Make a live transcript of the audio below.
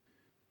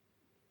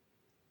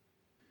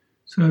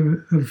So I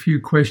have a few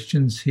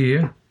questions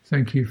here.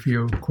 Thank you for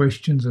your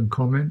questions and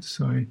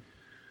comments. I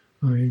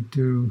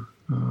do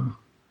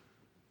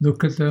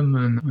look at them,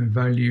 and I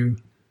value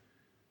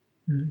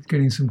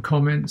getting some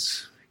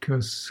comments,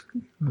 because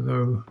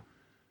although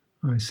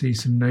I see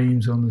some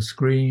names on the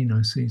screen,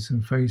 I see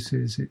some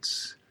faces,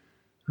 it's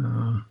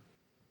the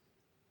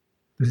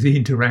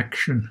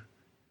interaction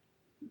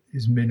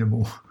is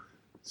minimal.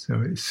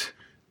 So it's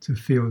to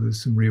feel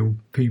there's some real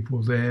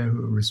people there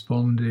who are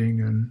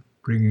responding and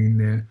bringing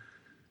their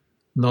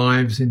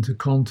lives into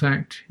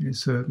contact. It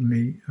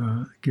certainly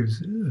gives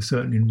a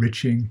certain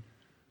enriching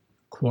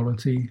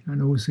quality,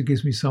 and also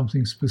gives me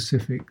something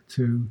specific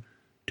to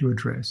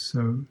address.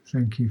 So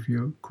thank you for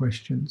your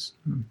questions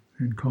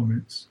and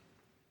comments.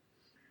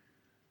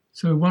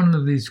 So one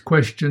of these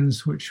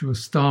questions, which we'll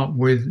start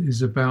with,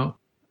 is about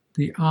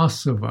the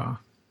āsava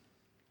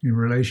in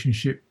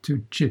relationship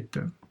to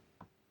citta.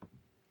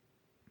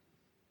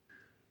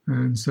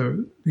 And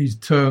so these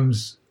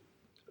terms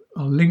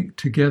are linked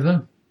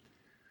together,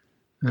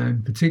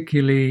 and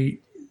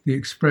particularly the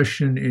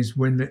expression is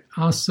when the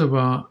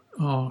āsava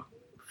are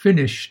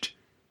finished,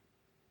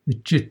 the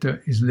citta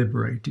is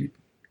liberated.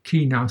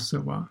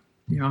 Āsava,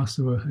 the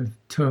āsava have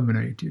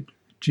terminated.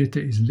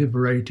 Citta is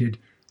liberated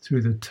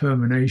through the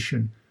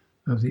termination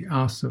of the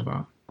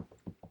āsava.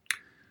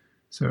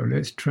 So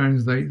let's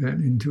translate that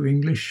into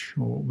English,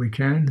 or we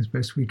can, as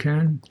best we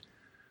can.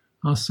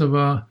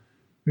 Āsava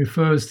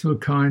refers to a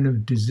kind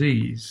of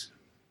disease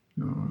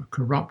or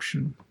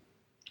corruption,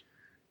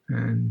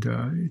 and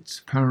it's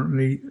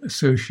apparently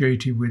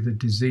associated with a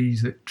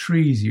disease that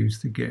trees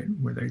used to get,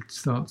 where they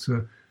start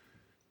to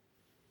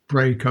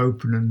break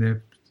open and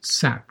their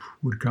sap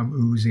would come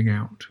oozing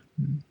out.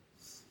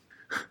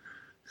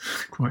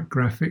 Quite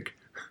graphic.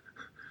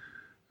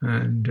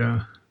 And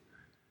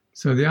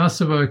so the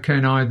āsava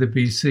can either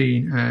be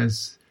seen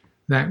as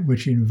that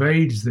which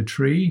invades the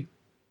tree,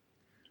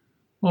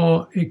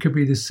 or it could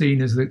be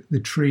seen as the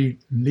tree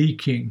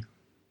leaking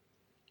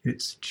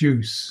its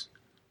juice,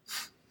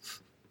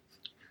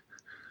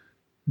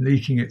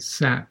 leaking its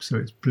sap, so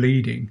it's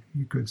bleeding,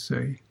 you could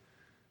say.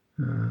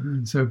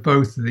 And so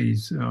both of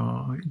these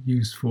are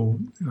useful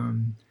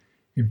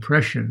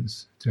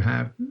impressions to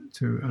have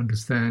to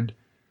understand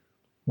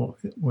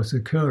what's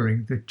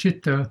occurring. The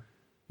citta,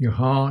 your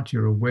heart,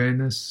 your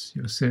awareness,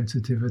 your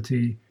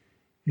sensitivity,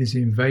 is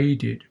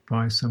invaded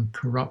by some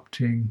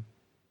corrupting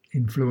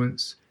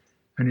influence,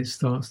 and it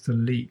starts to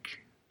leak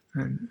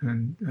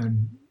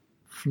and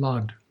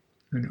flood,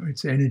 and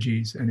its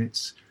energies and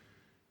its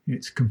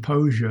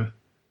composure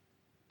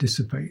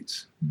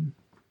dissipates.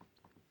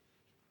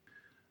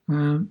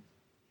 And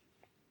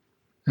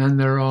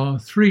there are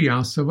three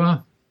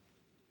āsava.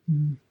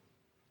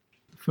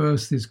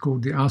 First is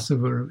called the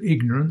āsava of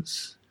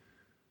ignorance,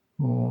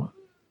 or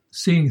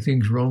seeing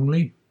things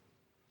wrongly.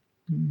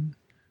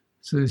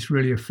 So this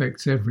really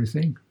affects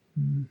everything.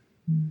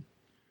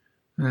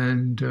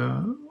 And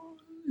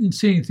in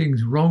seeing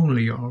things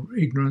wrongly, or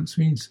ignorance,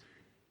 means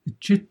the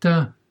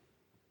citta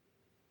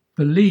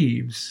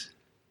believes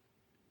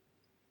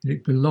that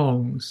it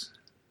belongs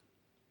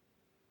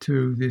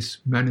to this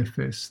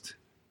manifest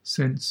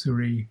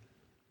sensory,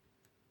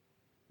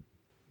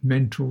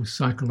 mental,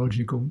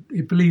 psychological.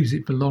 It believes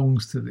it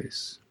belongs to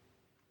this.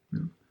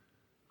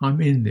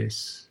 I'm in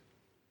this.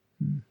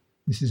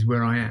 This is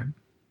where I am.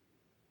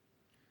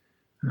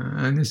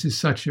 And this is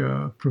such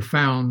a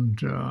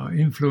profound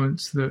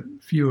influence that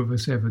few of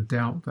us ever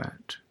doubt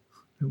that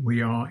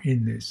we are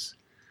in this.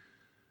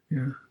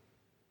 I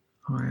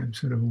am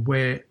sort of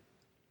aware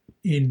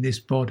in this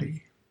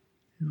body.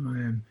 I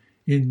am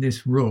in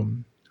this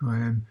room. I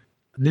am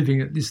living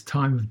at this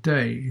time of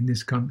day in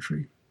this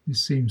country.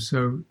 This seems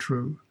so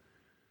true.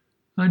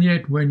 And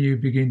yet when you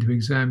begin to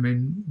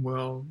examine,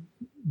 well,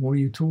 what are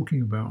you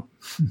talking about?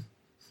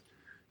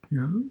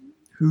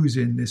 Who's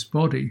in this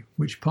body?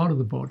 Which part of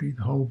the body?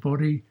 The whole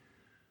body?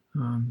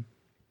 The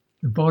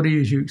body,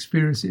 as you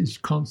experience it, is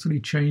constantly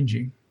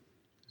changing.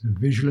 The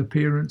visual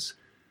appearance,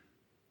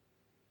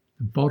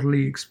 the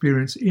bodily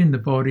experience in the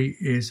body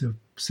is of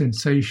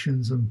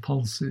sensations and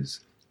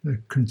pulses that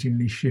are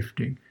continually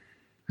shifting.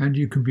 And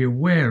you can be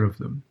aware of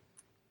them.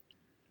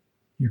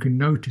 You can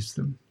notice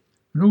them.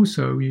 And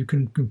also you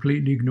can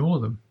completely ignore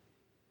them.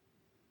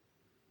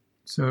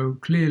 So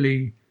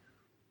clearly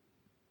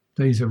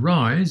these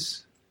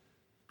arise,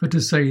 but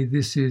to say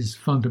this is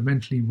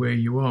fundamentally where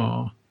you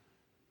are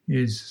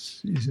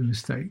is a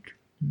mistake.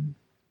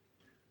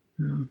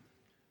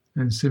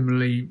 And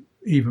similarly,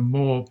 even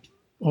more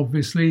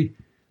obviously,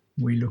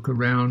 we look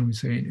around, we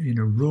say in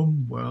a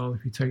room, well,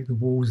 if you take the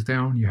walls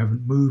down, you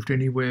haven't moved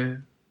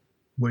anywhere,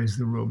 where's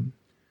the room?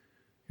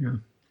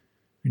 And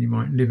you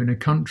might live in a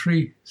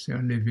country, say I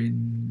live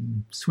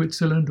in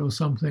Switzerland or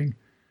something,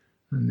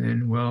 and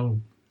then, well,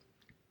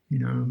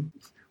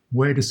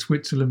 where does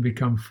Switzerland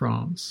become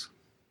France?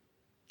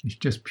 It's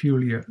just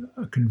purely a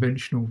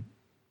conventional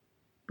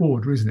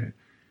border, isn't it?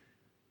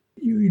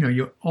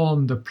 You're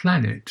on the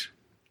planet,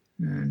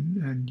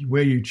 and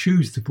where you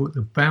choose to put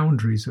the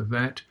boundaries of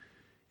that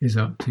is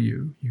up to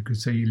you. You could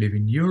say you live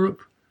in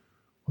Europe,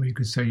 or you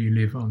could say you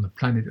live on the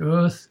planet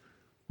Earth,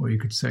 or you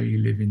could say you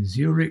live in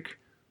Zurich,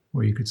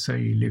 or you could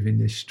say you live in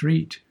this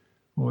street,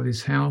 or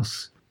this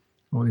house,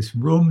 or this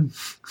room.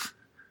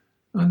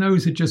 And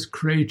those are just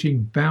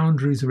creating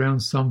boundaries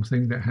around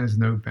something that has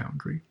no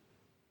boundary.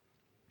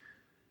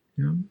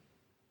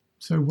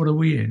 So what are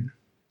we in?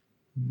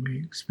 We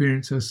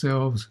experience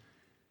ourselves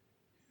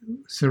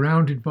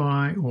surrounded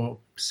by or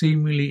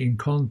seemingly in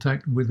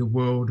contact with the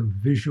world of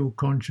visual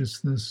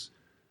consciousness,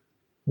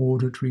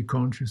 auditory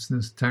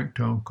consciousness,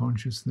 tactile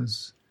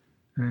consciousness,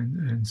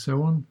 and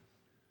so on.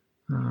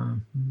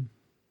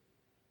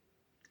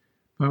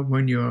 But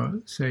when you're,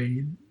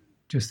 say,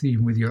 just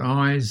even with your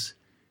eyes,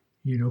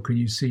 can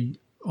you see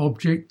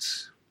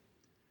objects?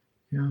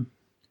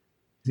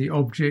 The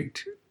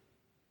object,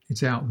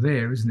 it's out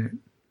there, isn't it?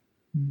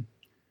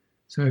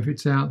 So if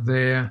it's out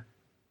there,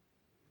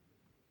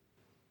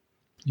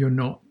 you're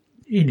not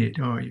in it,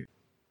 are you?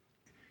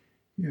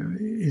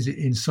 Is it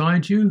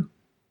inside you,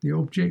 the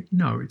object?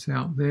 No, it's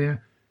out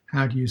there.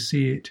 How do you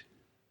see it?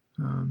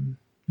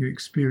 You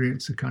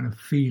experience a kind of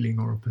feeling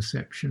or a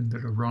perception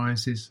that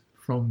arises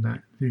from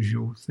that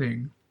visual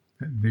thing,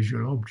 that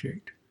visual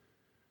object.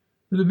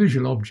 But the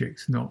visual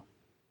object's not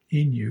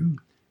in you.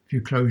 If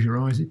you close your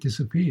eyes, it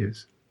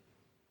disappears.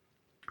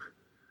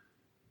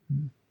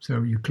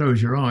 So you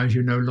close your eyes,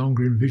 you're no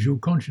longer in visual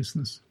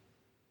consciousness.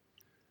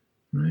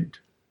 Right?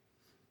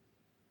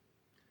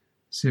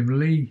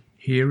 Similarly,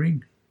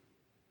 hearing,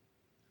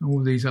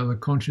 all these other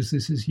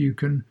consciousnesses, you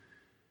can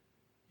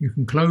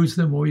close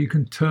them or you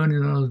can turn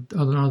in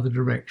another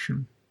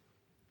direction.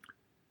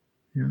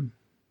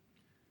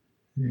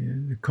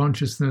 The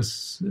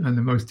consciousness, and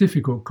the most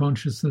difficult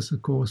consciousness,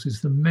 of course,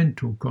 is the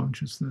mental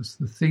consciousness,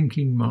 the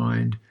thinking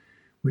mind,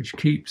 which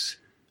keeps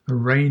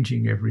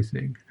arranging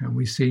everything, and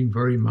we seem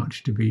very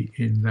much to be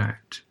in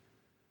that.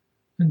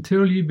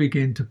 Until you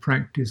begin to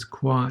practice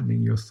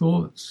quietening your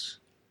thoughts,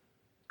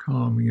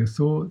 calming your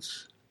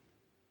thoughts,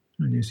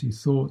 and you see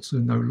thoughts are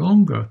no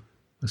longer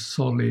a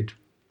solid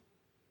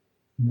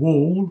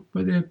wall,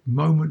 but they're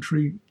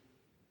momentary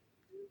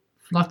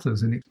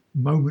flutters and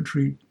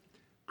momentary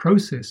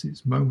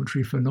processes,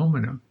 momentary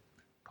phenomena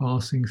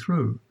passing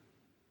through.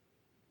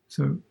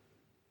 So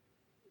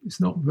it's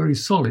not very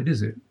solid,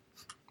 is it?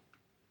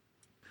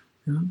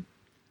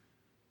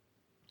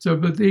 So,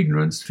 but the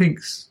ignorance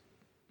thinks,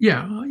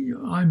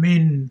 I'm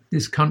in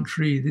this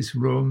country, this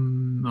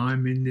room,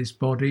 I'm in this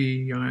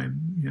body,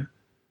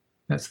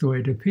 that's the way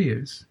it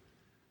appears,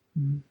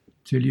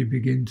 till you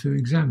begin to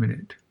examine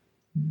it.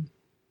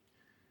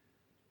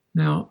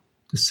 Now,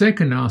 the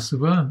second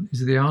āsava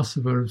is the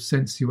āsava of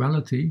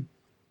sensuality,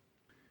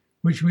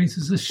 which means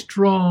there's a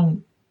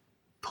strong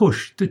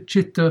push. The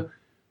citta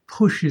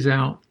pushes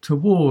out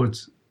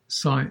towards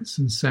sights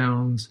and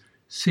sounds,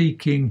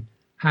 seeking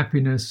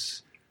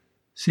happiness,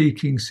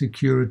 seeking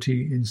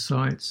security in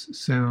sights,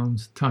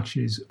 sounds,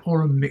 touches,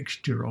 or a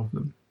mixture of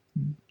them.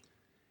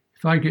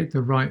 If I get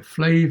the right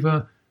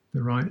flavour,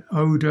 the right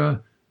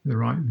odour, the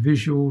right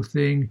visual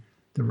thing,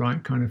 the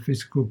right kind of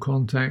physical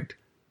contact,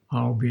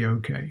 I'll be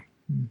okay.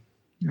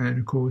 And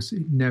of course,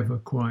 it never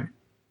quite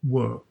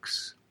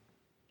works.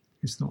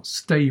 It's not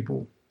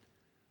stable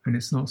and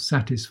it's not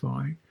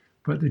satisfying.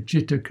 But the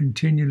citta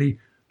continually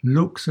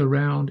looks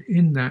around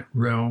in that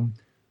realm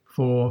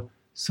for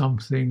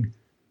something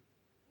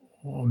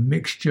or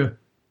mixture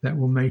that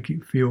will make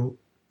it feel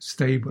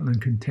stable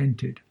and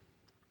contented.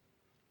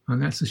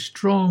 And that's a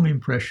strong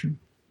impression.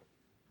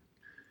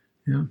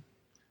 And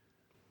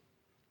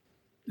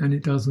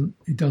it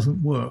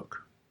doesn't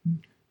work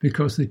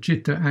because the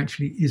citta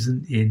actually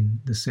isn't in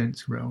the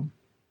sense realm.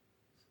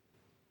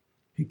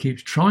 It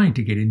keeps trying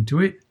to get into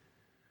it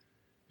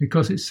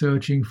because it's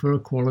searching for a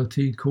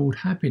quality called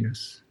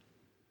happiness.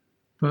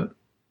 But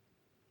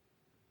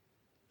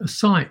a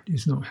sight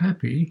is not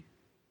happy,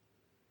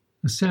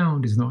 a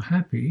sound is not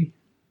happy.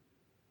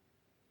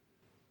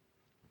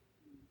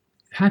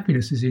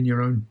 Happiness is in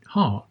your own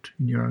heart,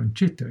 in your own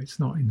citta. It's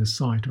not in the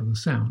sight or the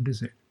sound,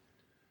 is it?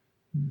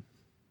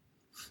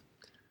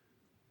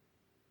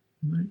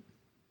 Right.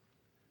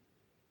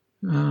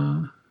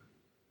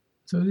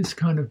 So this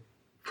kind of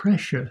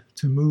pressure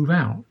to move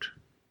out.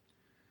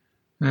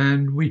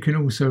 And we can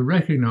also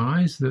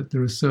recognize that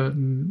there are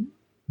certain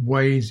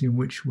ways in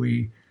which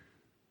we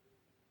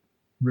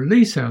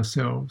release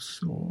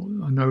ourselves or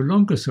are no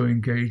longer so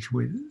engaged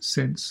with the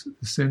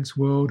sense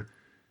world.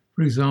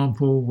 For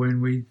example,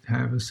 when we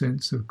have a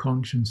sense of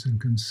conscience and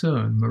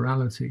concern,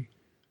 morality,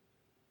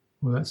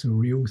 well, that's a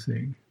real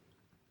thing.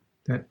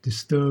 That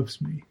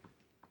disturbs me.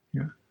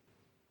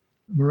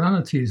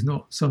 Morality is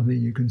not something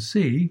you can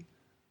see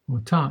or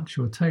touch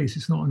or taste.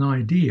 It's not an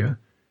idea.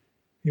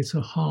 It's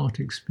a heart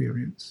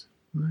experience.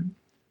 Right?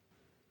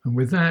 And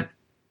with that,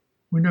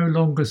 we're no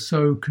longer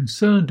so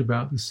concerned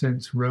about the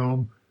sense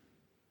realm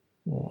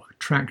or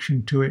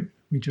attraction to it.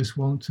 We just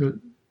want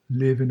to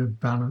live in a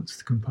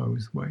balanced,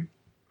 composed way.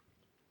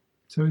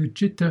 So the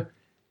citta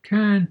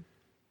can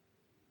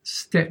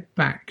step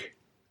back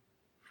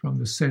from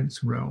the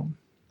sense realm.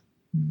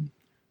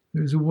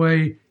 There's a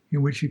way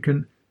in which it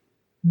can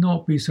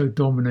not be so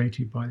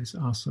dominated by this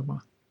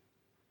āsava.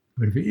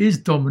 But if it is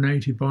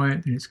dominated by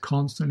it, then it's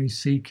constantly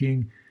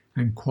seeking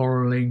and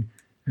quarrelling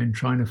and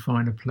trying to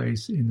find a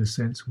place in the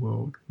sense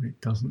world when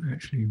it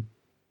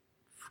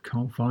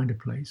can't find a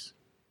place.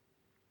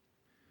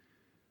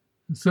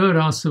 The third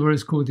āsava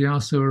is called the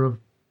āsava of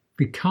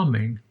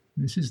becoming.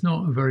 This is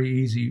not a very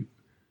easy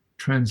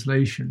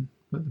translation,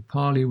 but the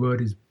Pali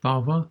word is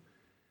bhava,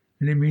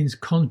 and it means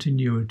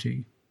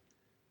continuity.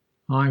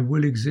 I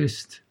will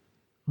exist,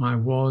 I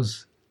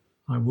was,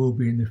 I will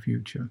be in the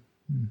future.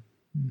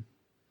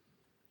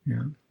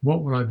 Yeah.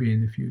 What will I be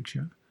in the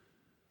future?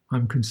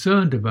 I'm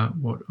concerned about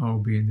what I'll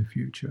be in the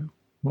future.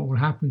 What will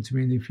happen to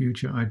me in the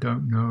future, I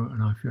don't know,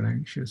 and I feel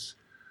anxious.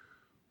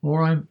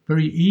 Or I'm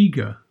very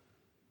eager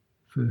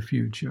for the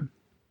future.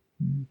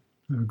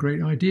 I have a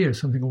great idea,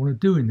 something I want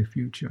to do in the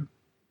future.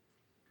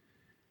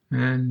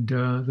 And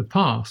the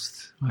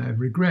past, I have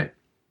regret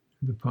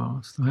for the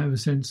past. I have a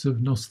sense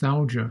of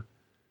nostalgia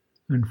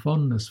and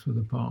fondness for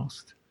the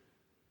past.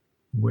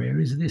 Where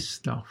is this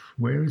stuff?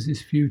 Where is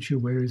this future?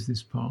 Where is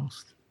this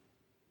past?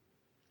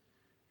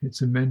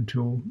 It's a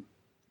mental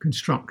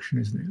construction,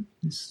 isn't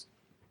it?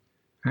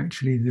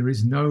 Actually, there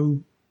is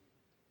no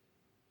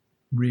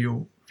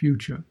real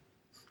future.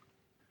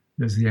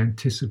 There's the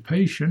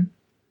anticipation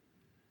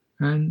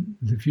and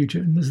the future,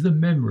 and there's the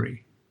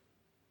memory.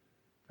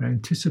 But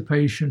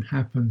anticipation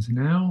happens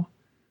now,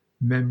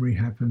 memory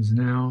happens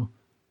now.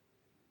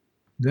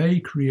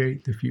 They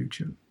create the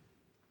future.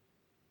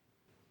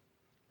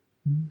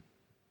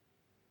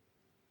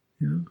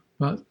 Yeah.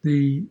 But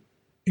the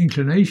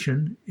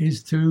inclination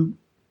is to,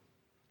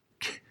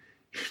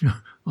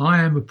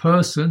 I am a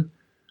person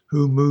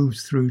who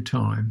moves through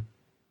time.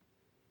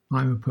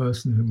 I'm a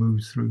person who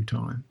moves through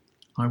time.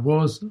 I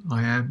was,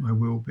 I am, I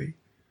will be.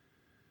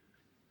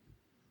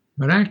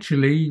 But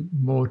actually,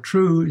 more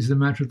true is the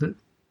matter that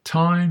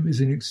time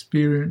is an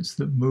experience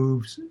that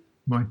moves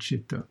my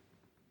citta.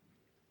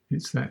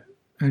 It's that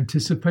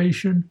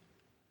anticipation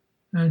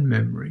and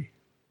memory,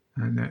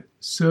 and that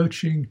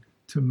searching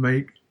to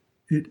make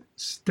it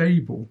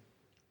stable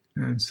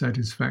and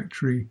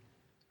satisfactory,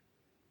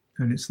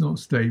 and it's not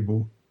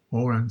stable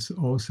or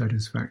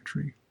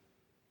satisfactory,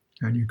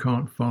 and you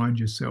can't find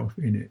yourself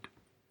in it.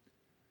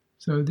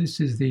 So this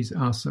is these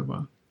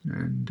āsava,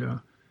 and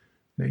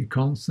they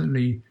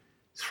constantly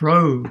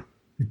throw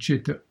the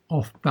citta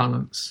off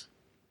balance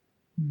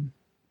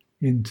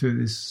into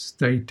this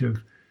state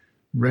of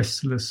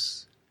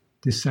restless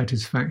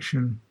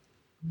dissatisfaction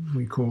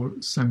we call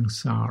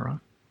samsara.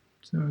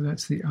 So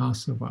that's the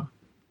āsava.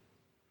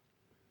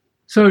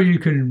 So you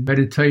can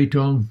meditate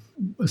on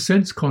a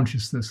sense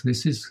consciousness.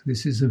 This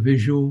is a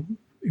visual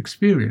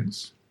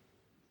experience.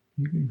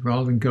 You can,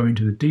 rather than go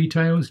into the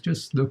details,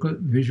 just look at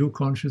visual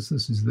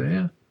consciousness is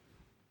there.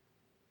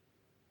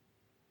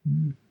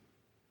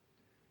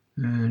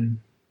 And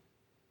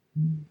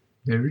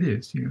there it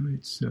is,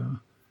 it's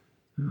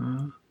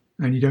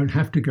and you don't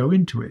have to go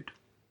into it.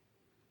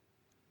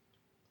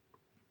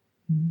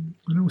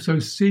 And also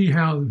see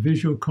how the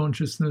visual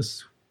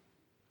consciousness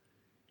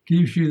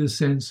gives you the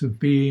sense of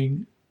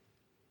being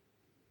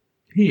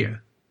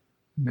here,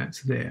 and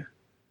that's there.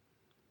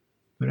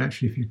 But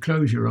actually, if you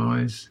close your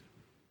eyes,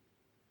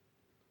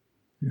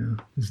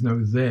 there's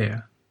no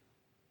there.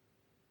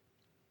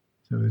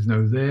 So there's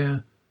no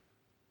there,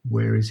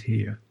 where is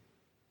here?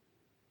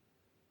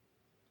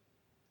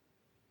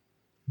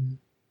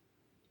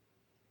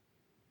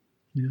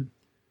 Yeah.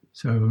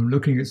 So I'm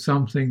looking at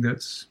something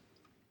that's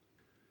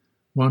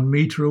 1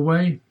 meter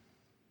away,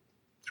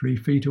 3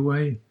 feet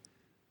away.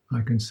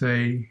 I can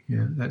say,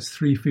 that's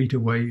 3 feet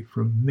away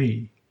from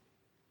me.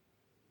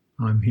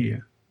 I'm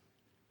here.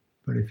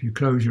 But if you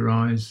close your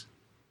eyes,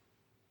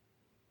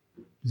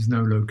 there's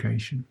no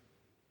location.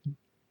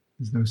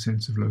 There's no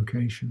sense of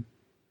location.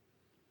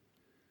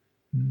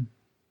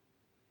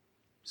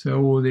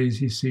 So all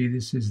these, you see,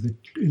 this is the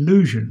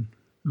illusion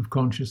of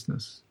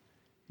consciousness.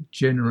 It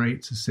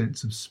generates a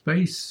sense of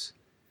space,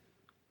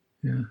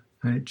 and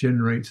it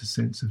generates a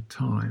sense of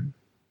time.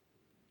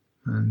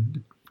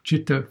 And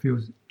citta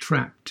feels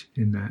trapped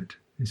in that.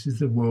 This is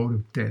the world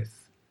of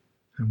death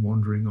and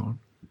wandering on.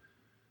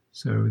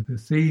 So the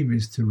theme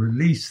is to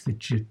release the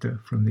citta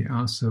from the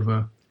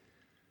āsava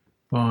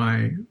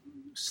by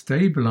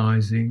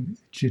stabilizing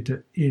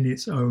citta in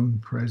its own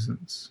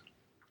presence.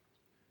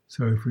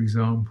 So, for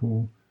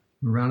example,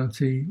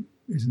 morality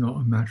is not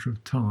a matter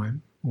of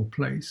time or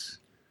place.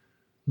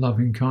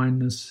 Loving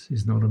kindness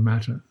is not a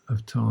matter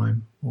of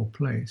time or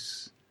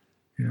place.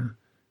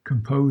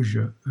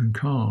 Composure and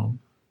calm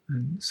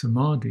and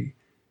samadhi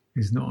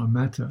is not a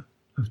matter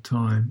of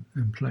time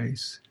and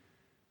place.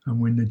 And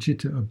when the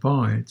citta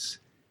abides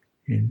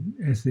in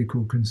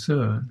ethical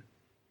concern,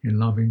 in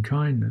loving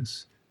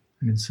kindness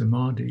and in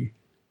samadhi,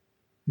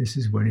 this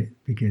is when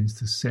it begins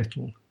to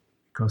settle,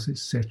 because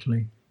it's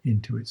settling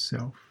into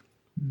itself.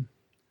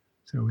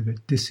 So with a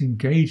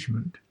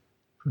disengagement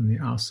from the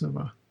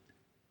āsava,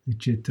 the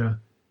citta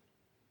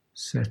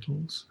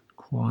settles,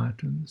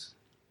 quietens,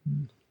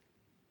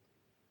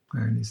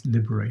 and is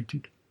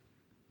liberated.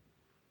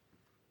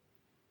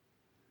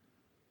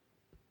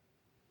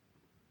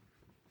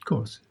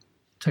 course,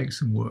 takes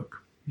some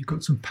work. You've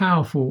got some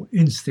powerful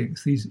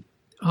instincts. These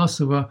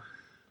āsava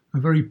are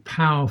very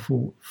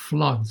powerful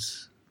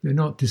floods. They're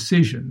not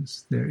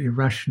decisions, they're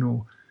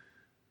irrational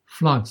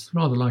floods,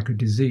 rather like a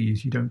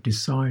disease. You don't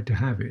decide to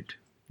have it,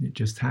 it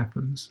just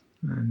happens.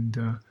 And,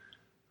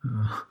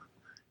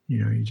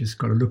 you just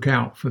got to look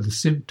out for the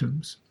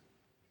symptoms,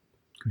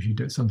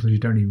 because sometimes you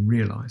don't even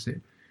realize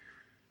it.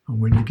 And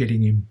when you're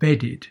getting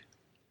embedded,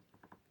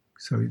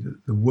 so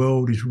that the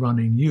world is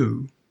running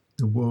you,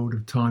 the world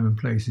of time and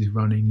place is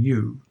running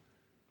you,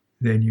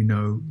 then you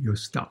know you're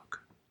stuck.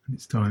 And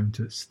it's time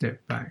to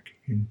step back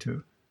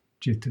into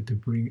citta, to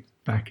bring it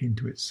back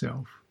into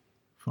itself,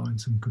 find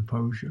some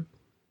composure.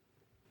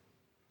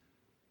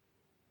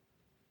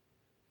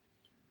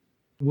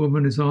 A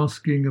woman is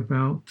asking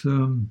about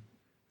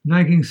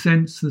nagging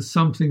sense there's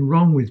something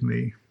wrong with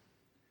me.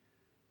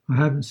 I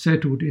haven't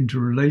settled into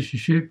a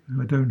relationship,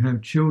 I don't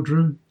have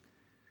children,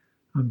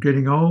 I'm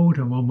getting old,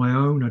 I'm on my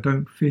own, I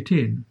don't fit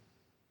in.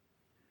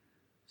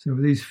 So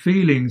with these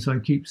feelings, I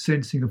keep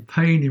sensing a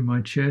pain in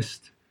my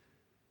chest,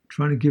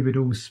 trying to give it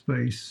all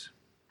space.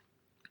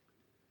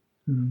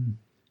 And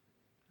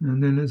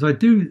then as I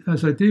do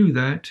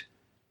that,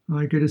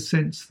 I get a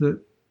sense that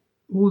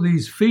all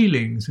these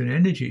feelings and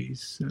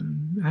energies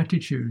and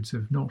attitudes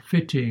of not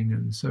fitting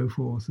and so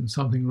forth and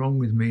something wrong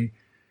with me,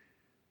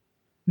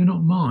 they're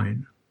not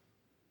mine.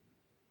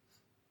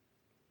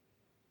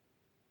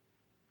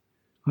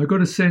 I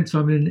got a sense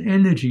I'm in an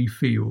energy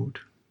field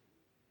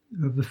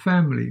of the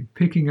family,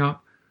 picking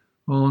up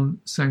on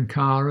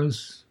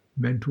sankharas,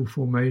 mental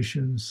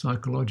formations,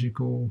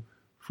 psychological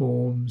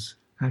forms,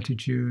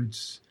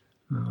 attitudes,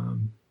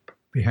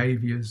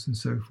 behaviors and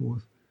so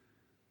forth,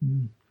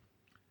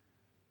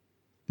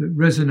 that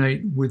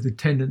resonate with the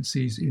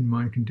tendencies in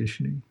my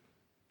conditioning.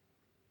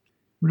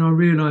 When I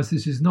realise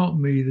this is not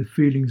me, the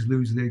feelings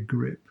lose their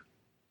grip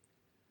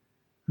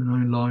and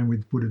I align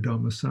with Buddha,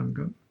 Dhamma,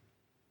 Sangha.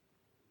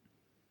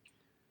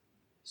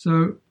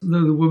 So,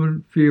 though the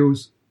woman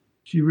feels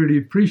she really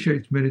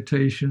appreciates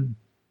meditation,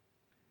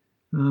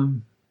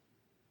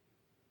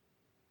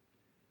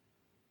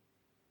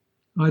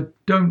 I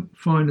don't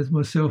find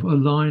myself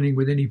aligning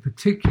with any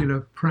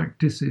particular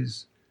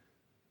practices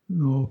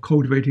or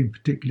cultivating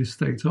particular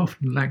states. I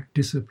often lack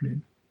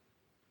discipline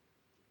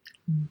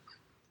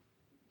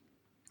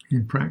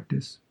in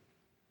practice.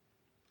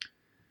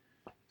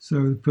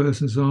 So the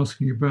person is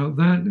asking about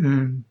that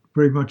and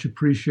very much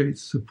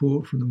appreciates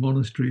support from the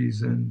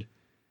monasteries, and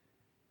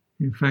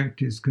in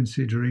fact is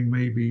considering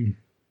maybe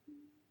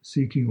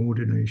seeking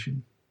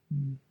ordination.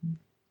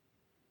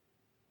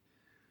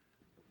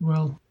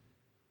 Well,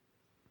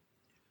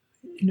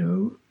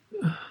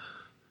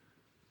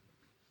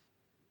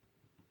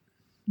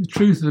 the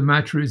truth of the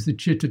matter is the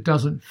citta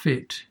doesn't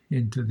fit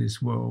into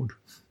this world.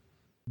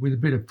 With a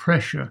bit of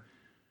pressure,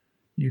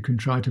 you can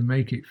try to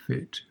make it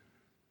fit.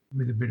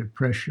 With a bit of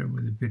pressure,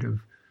 with a bit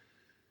of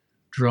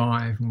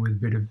drive, and with a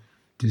bit of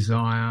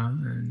desire,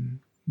 and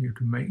you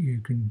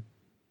can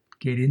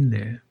get in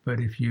there. But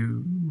if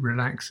you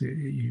relax it,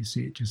 you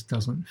see it just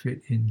doesn't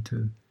fit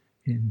into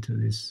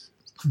this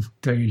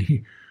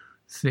daily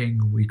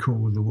thing we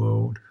call the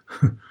world.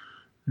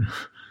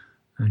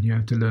 And you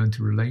have to learn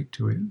to relate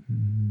to it.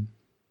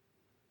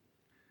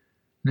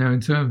 Now,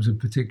 in terms of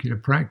particular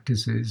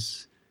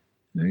practices,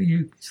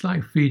 it's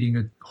like feeding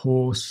a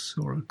horse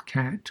or a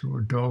cat or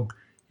a dog.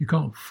 You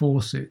can't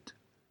force it.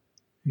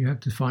 You have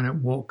to find out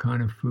what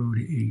kind of food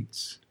it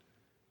eats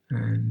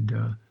and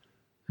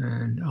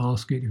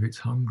ask it if it's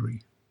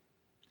hungry.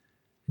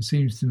 It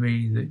seems to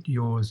me that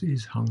yours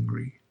is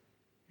hungry.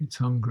 It's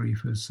hungry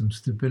for some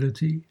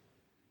stability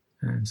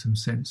and some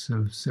sense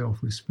of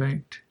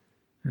self-respect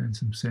and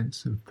some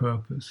sense of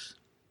purpose.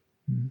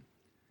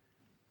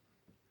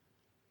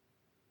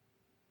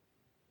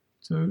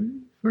 So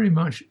very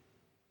much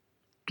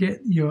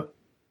get your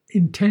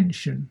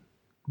intention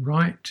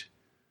right.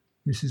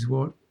 This is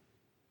what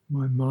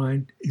my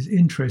mind is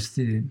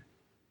interested in.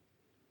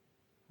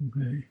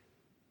 Okay.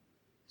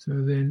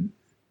 So then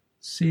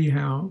see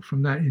how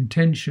from that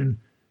intention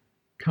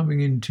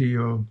coming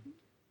into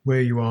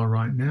where you are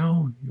right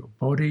now, your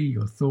body,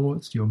 your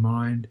thoughts, your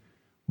mind,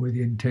 with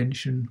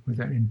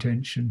that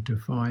intention to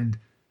find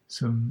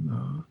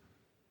some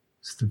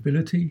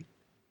stability,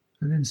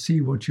 and then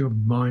see what your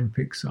mind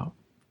picks up.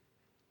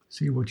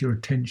 See what your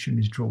attention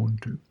is drawn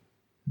to.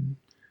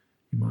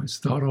 You might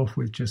start off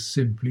with just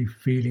simply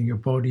feeling your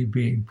body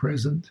being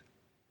present,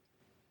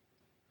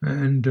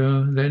 and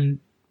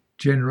then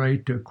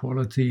generate a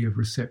quality of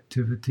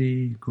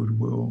receptivity,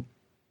 goodwill.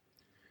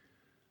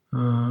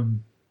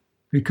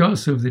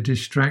 Because of the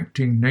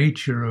distracting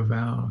nature of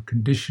our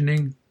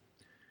conditioning,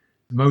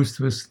 most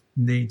of us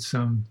need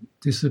some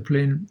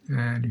discipline,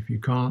 and if you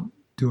can't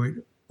do it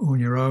on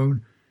your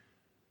own,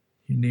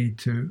 you need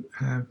to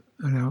have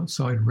an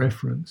outside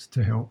reference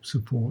to help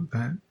support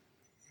that.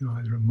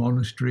 Either a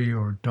monastery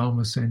or a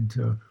Dhamma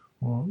center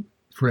or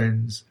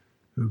friends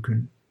who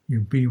can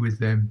be with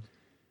them,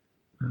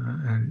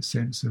 and a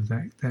sense of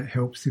that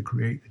helps to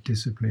create the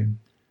discipline.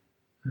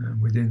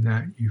 Within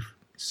that, you're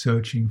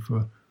searching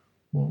for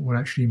what will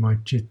actually my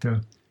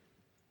citta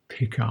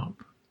pick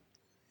up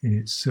in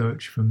its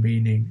search for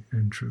meaning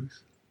and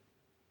truth.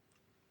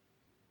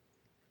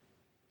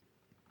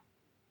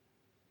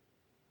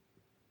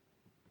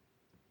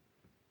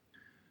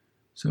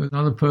 So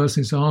another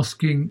person is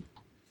asking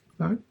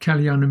about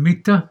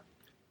kalyāṇamitta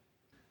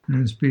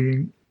as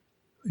being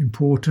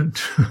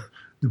important.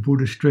 The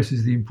Buddha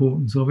stresses the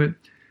importance of it.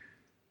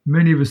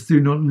 Many of us do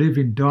not live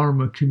in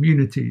Dharma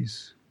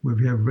communities where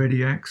we have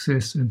ready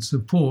access and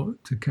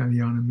support to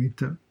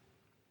kalyāṇamitta.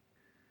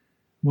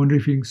 Wonder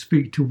if you can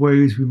speak to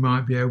ways we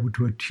might be able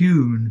to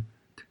attune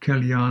to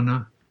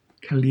kalyāna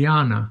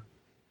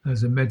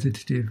as a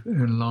meditative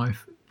and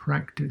life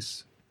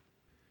practice.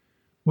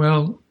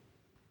 Well,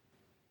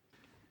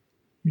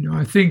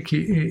 I think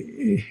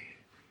at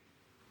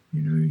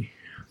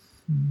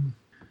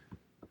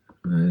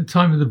the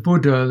time of the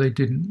Buddha,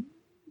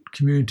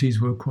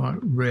 communities were quite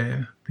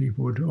rare.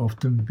 People would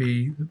often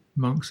be,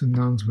 monks and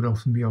nuns would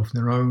often be off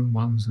their own,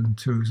 ones and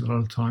twos, a lot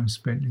of time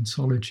spent in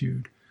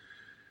solitude.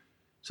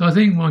 So I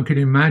think one could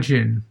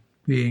imagine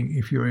being,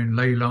 if you're in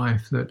lay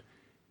life, that,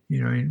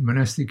 in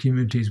monastic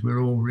communities,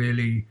 we're all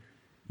really,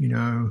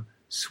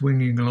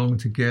 swinging along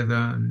together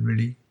and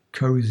really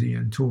cozy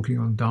and talking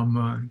on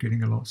Dhamma and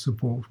getting a lot of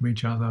support from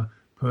each other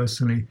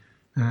personally,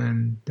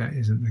 and that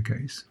isn't the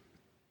case.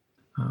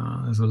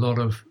 There's a lot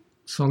of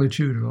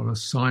solitude, a lot of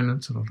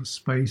silence, a lot of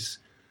space,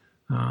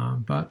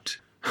 but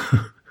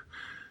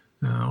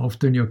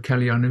often your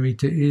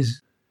kalyāṇamitta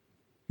is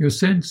your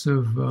sense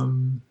of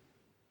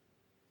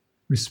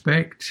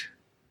respect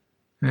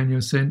and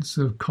your sense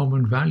of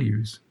common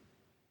values.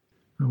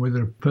 And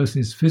whether a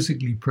person is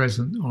physically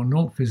present or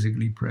not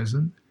physically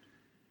present,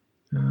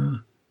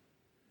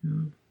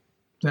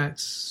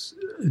 that's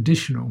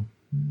additional.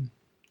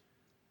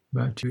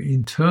 But you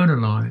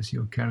internalize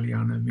your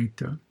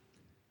kalyāṇamitta.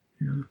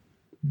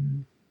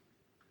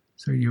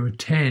 So you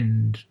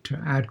attend to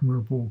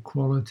admirable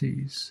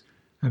qualities,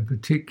 and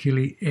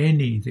particularly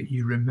any that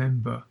you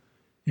remember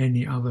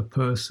any other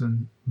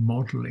person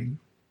modelling.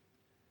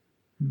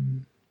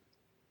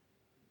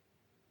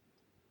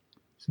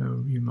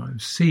 So you might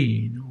have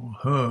seen or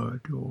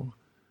heard or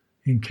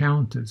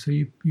encountered. So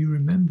you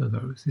remember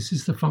those. This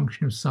is the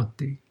function of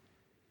sati.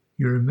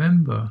 You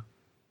remember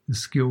the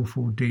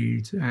skillful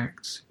deeds,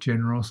 acts,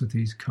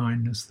 generosities,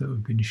 kindness that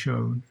have been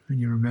shown, and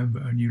you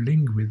remember and you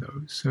linger with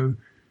those. So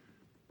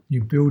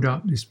you build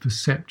up this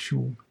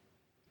perceptual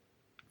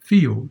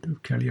field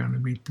of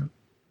kalyāṇamitta.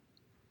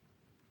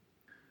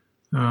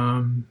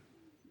 The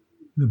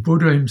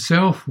Buddha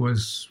himself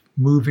was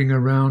moving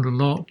around a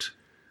lot.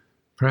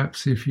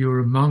 Perhaps if you're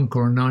a monk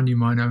or a nun, you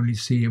might only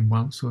see him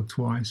once or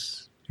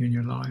twice in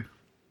your life.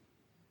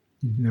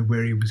 You didn't know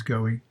where he was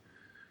going.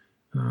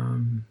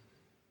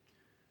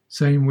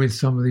 Same with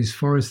some of these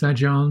forest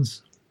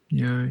Ajahns.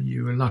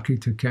 You were lucky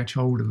to catch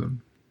hold of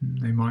them.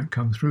 They might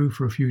come through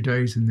for a few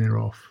days and they're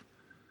off.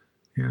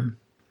 And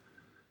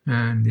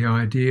the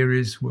idea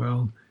is,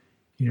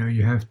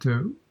 you have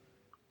to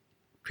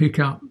pick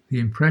up the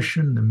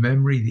impression, the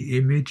memory, the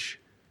image,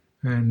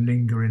 and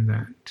linger in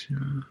that.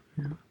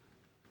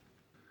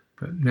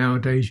 But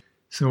nowadays,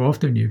 so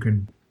often you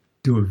can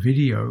do a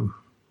video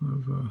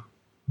of a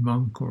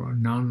monk or a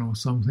nun or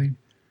something,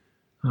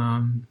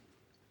 and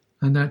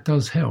that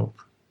does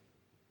help.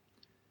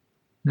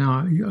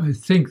 Now, I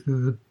think that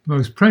the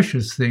most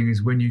precious thing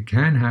is when you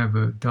can have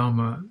a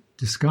Dhamma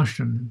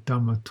discussion,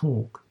 Dhamma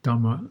talk,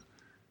 Dhamma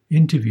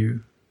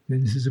interview,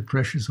 then this is a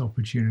precious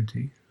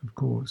opportunity, of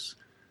course.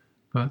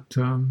 But,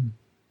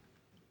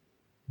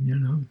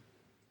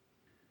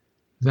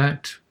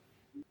 that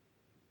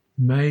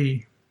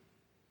may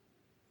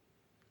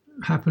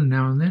happen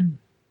now and then.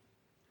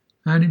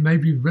 And it may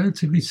be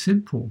relatively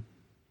simple.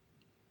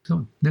 It's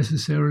not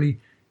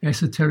necessarily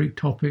esoteric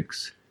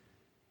topics.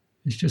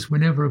 It's just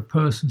whenever a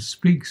person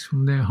speaks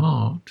from their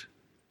heart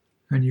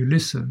and you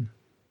listen,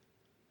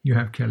 you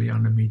have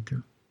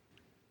kalyāṇamitta.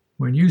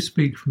 When you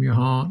speak from your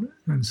heart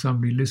and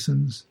somebody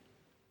listens,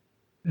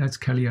 that's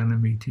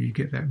kalyāṇamitta. You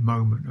get that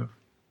moment of,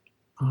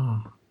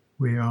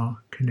 we are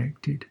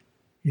connected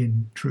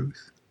in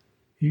truth,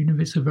 even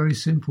if it's a very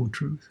simple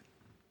truth.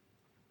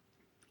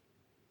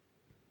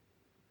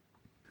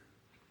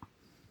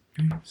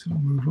 Okay, so I'll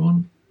move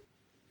on.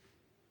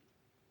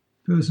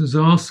 Person's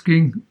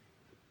asking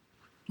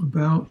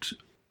about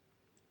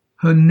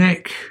her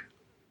neck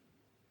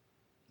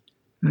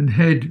and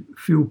head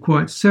feel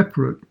quite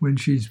separate when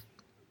she's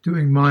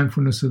doing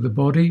mindfulness of the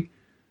body,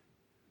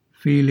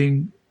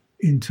 feeling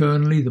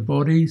internally the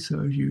body.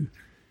 So you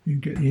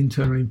get the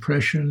internal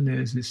impression,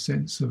 there's this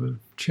sense of a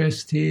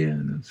chest here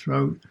and a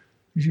throat.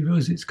 And she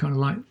feels it's kind of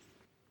like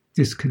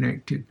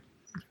disconnected,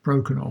 it's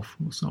broken off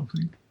or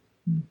something.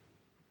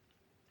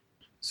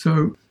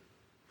 So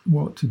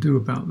what to do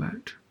about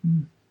that?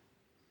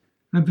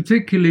 And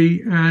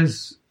particularly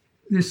as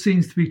this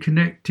seems to be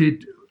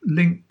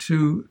linked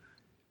to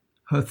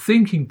her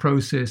thinking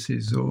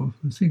processes, or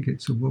I think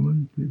it's a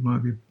woman, it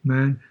might be a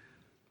man.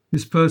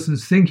 This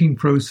person's thinking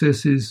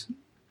processes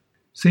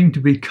seem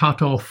to be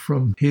cut off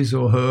from his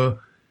or her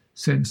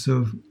sense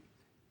of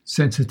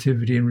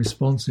sensitivity and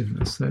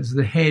responsiveness. That's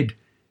the head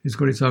has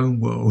got its own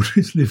world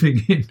it's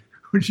living in,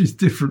 which is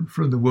different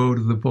from the world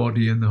of the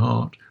body and the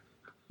heart.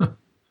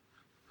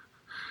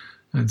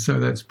 And so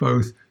that's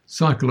both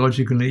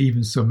psychological and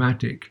even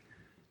somatic.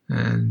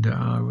 And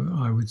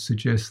I would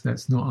suggest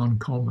that's not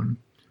uncommon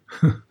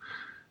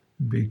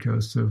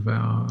because of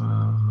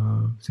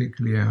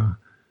particularly our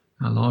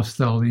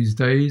lifestyle these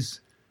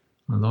days.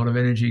 A lot of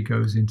energy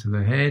goes into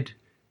the head,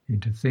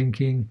 into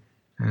thinking,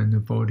 and the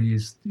body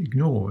is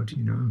ignored,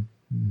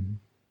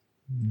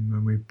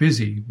 When we're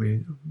busy,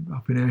 we're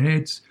up in our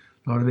heads,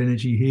 a lot of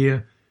energy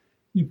here.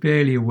 You're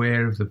barely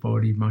aware of the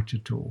body much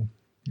at all.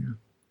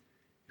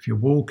 If you're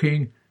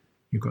walking,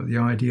 you've got the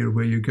idea of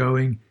where you're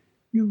going,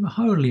 you're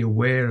hardly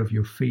aware of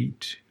your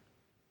feet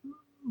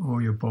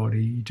or your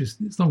body. You just,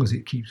 as long as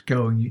it keeps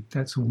going,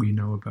 that's all you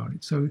know about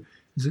it. So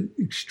there's an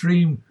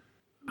extreme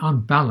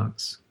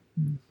unbalance,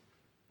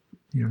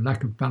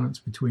 lack of balance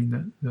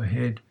between the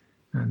head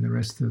and the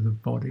rest of the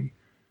body.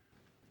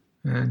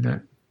 And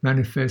that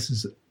manifests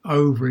as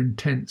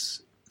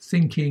over-intense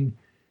thinking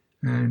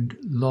and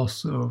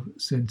loss of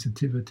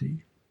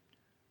sensitivity.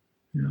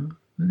 And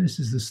this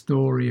is the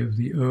story of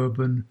the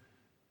urban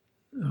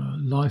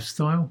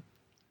lifestyle,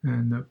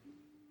 and that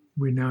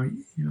we're now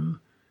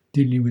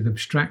dealing with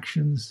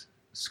abstractions,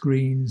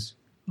 screens,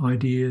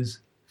 ideas,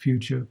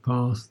 future,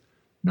 past.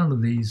 None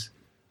of these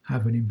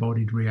have an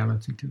embodied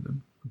reality to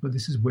them. But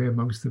this is where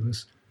most of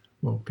us,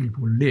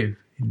 people live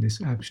in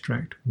this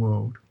abstract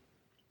world.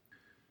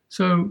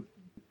 So,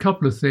 a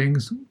couple of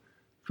things.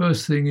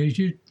 First thing is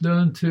you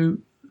learn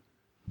to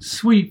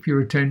sweep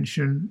your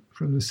attention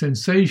from the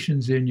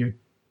sensations in your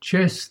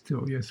chest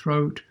or your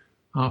throat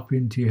up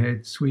into your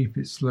head, sweep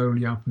it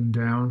slowly up and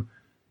down,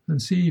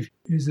 and see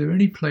is there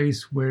any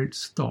place where it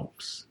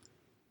stops?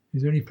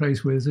 Is there any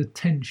place where there's a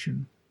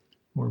tension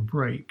or a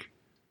break?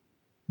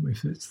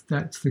 If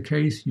that's the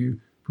case, you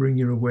bring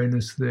your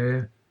awareness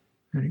there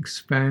and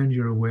expand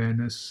your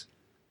awareness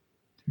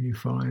till you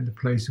find the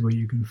places where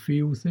you can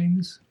feel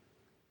things.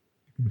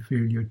 You can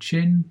feel your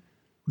chin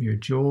or your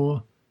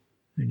jaw,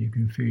 and you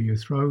can feel your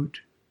throat,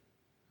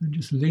 and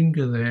just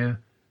linger there,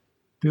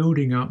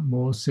 building up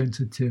more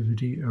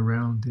sensitivity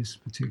around this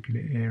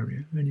particular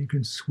area. And you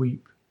can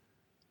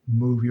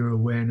move your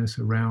awareness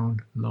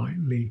around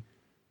lightly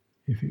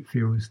if it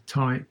feels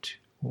tight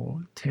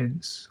or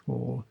tense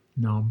or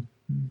numb.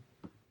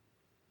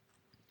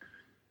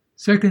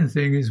 Second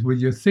thing is, with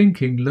your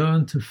thinking,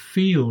 learn to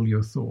feel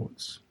your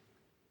thoughts.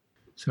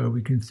 So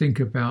we can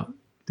think about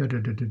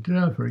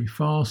da-da-da-da-da very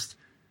fast,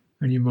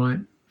 and you might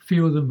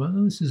feel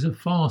them, this is a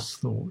fast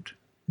thought,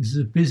 this is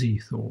a busy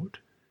thought,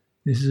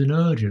 this is an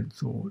urgent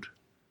thought,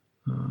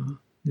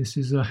 this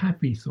is a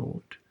happy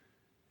thought,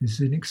 this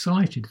is an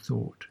excited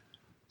thought.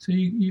 So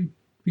you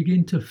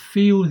begin to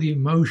feel the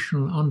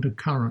emotional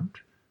undercurrent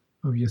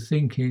of your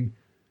thinking,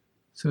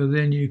 so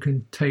then you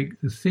can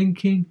take the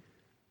thinking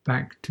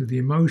back to the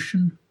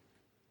emotion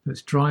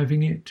that's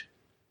driving it,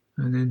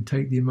 and then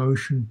take the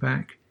emotion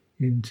back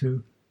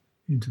into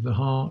the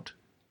heart,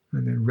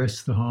 and then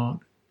rest the heart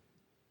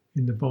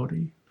in the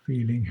body,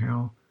 feeling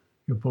how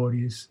your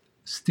body is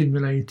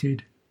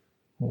stimulated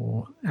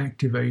or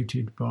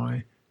activated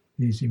by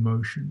these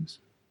emotions.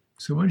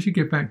 So once you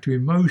get back to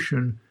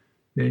emotion,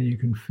 then you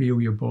can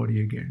feel your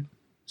body again.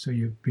 So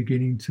you're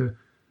beginning to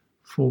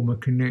form a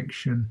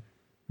connection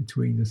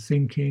between the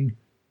thinking,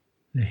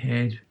 the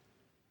head,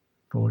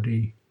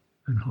 body,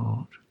 and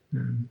heart.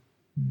 And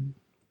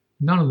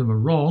none of them are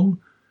wrong.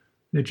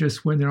 They're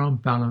just, when they're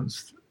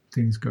unbalanced,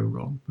 things go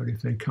wrong. But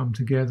if they come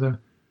together,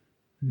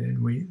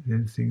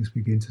 then things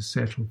begin to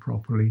settle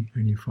properly,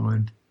 and you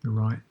find the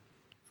right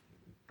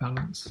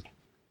balance.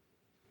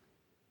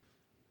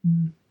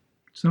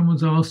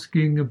 Someone's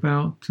asking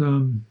about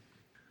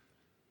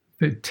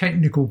the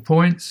technical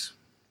points.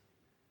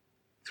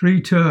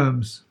 3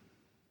 terms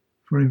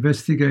for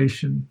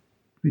investigation: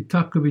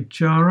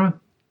 vitaka-vicāra,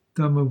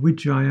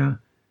 dhammavicaya,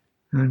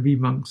 and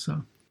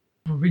vimaṃsa.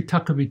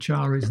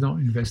 Vitaka-vicāra is not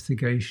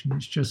investigation,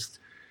 it's just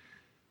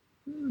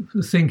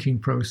the thinking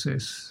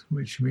process,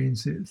 which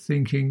means that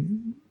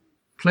thinking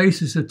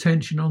places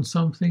attention on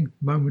something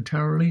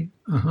momentarily,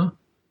 and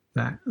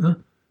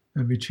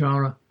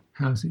vicāra,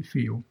 how does it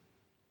feel?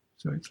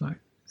 So it's like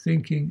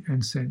thinking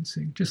and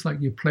sensing, just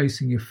like you're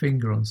placing your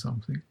finger on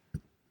something.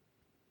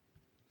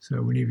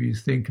 So whenever you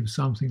think of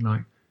something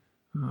like,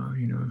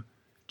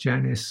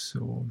 Janice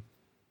or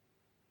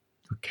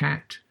the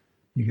cat,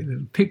 you get a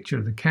little picture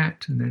of the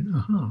cat, and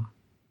then,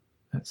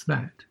 that's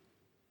that.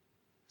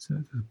 So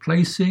the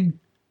placing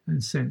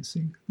and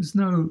sensing. There's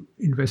no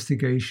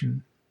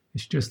investigation.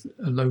 It's just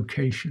a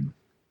location.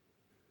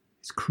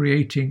 It's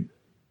creating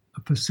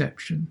a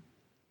perception,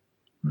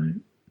 right?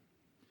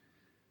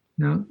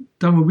 Now,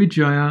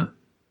 dhammavicaya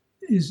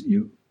is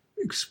you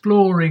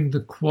exploring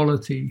the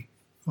quality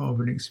of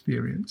an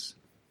experience.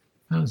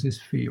 How does this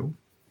feel?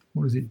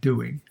 What is it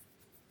doing?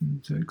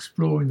 And so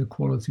exploring the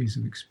qualities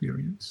of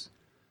experience.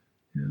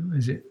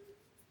 Is it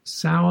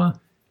sour?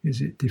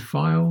 Is it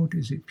defiled?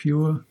 Is it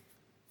pure?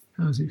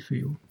 How does it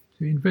feel?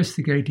 So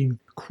investigating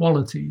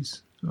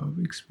qualities of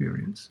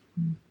experience.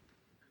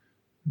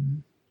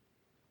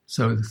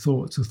 So the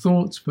thoughts are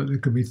thoughts, but there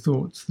could be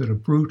thoughts that are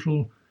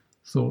brutal,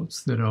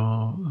 thoughts that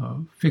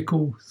are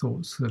fickle,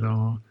 thoughts that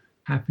are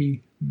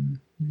happy.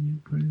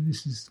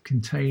 This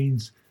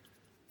contains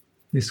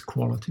this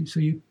quality. So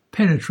you're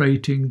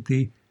penetrating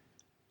the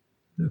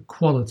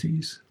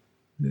qualities,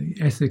 the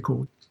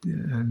ethical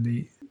and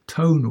the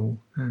tonal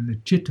and the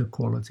citta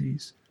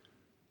qualities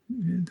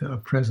that are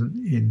present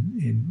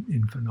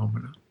in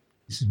phenomena.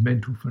 This is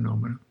mental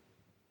phenomena.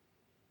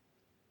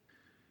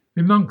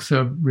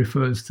 Vimaṃsa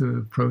refers to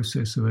a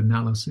process of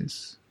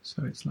analysis.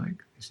 So it's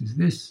like, this is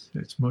this,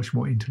 it's much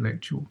more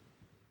intellectual.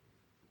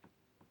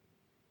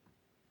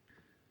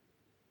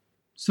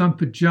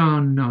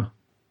 Sampajana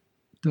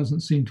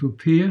doesn't seem to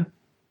appear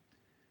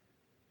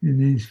in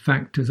these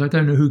factors. I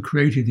don't know who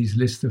created these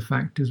lists of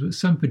factors, but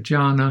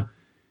sampajana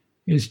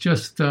is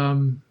just,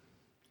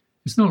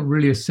 it's not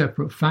really a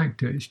separate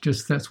factor. It's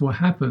just that's what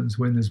happens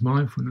when there's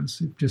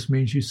mindfulness. It just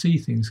means you see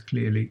things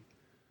clearly.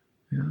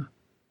 Yeah.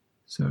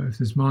 So if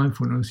there's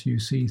mindfulness, you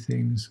see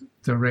things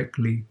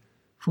directly,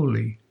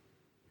 fully.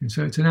 And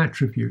so it's an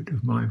attribute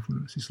of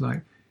mindfulness. It's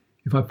like,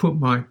 if I put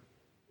my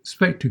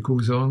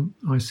spectacles on,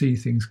 I see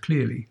things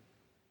clearly.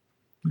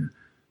 Yeah.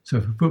 So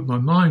if I put my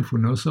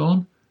mindfulness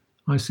on,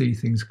 I see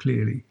things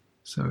clearly.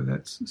 So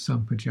that's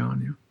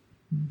sampajanya.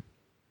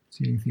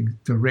 Seeing things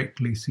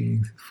directly,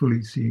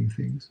 fully seeing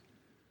things.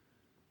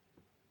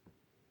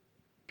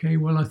 Okay,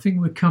 well, I think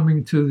we're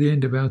coming to the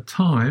end of our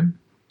time.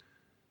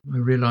 I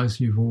realise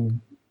you've all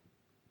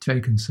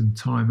taken some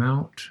time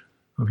out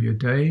of your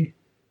day,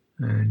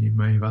 and you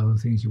may have other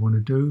things you want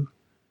to do.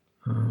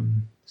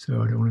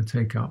 So I don't want to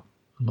take up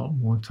a lot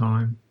more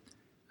time.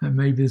 And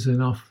maybe there's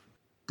enough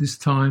this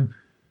time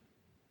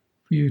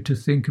for you to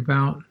think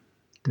about,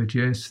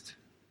 digest,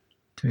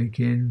 take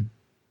in,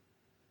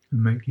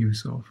 and make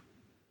use of.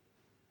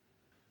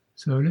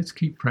 So let's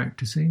keep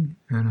practicing,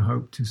 and I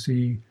hope to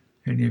see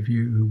any of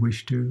you who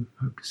wish to.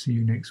 Hope to see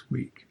you next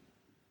week,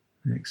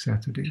 next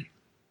Saturday.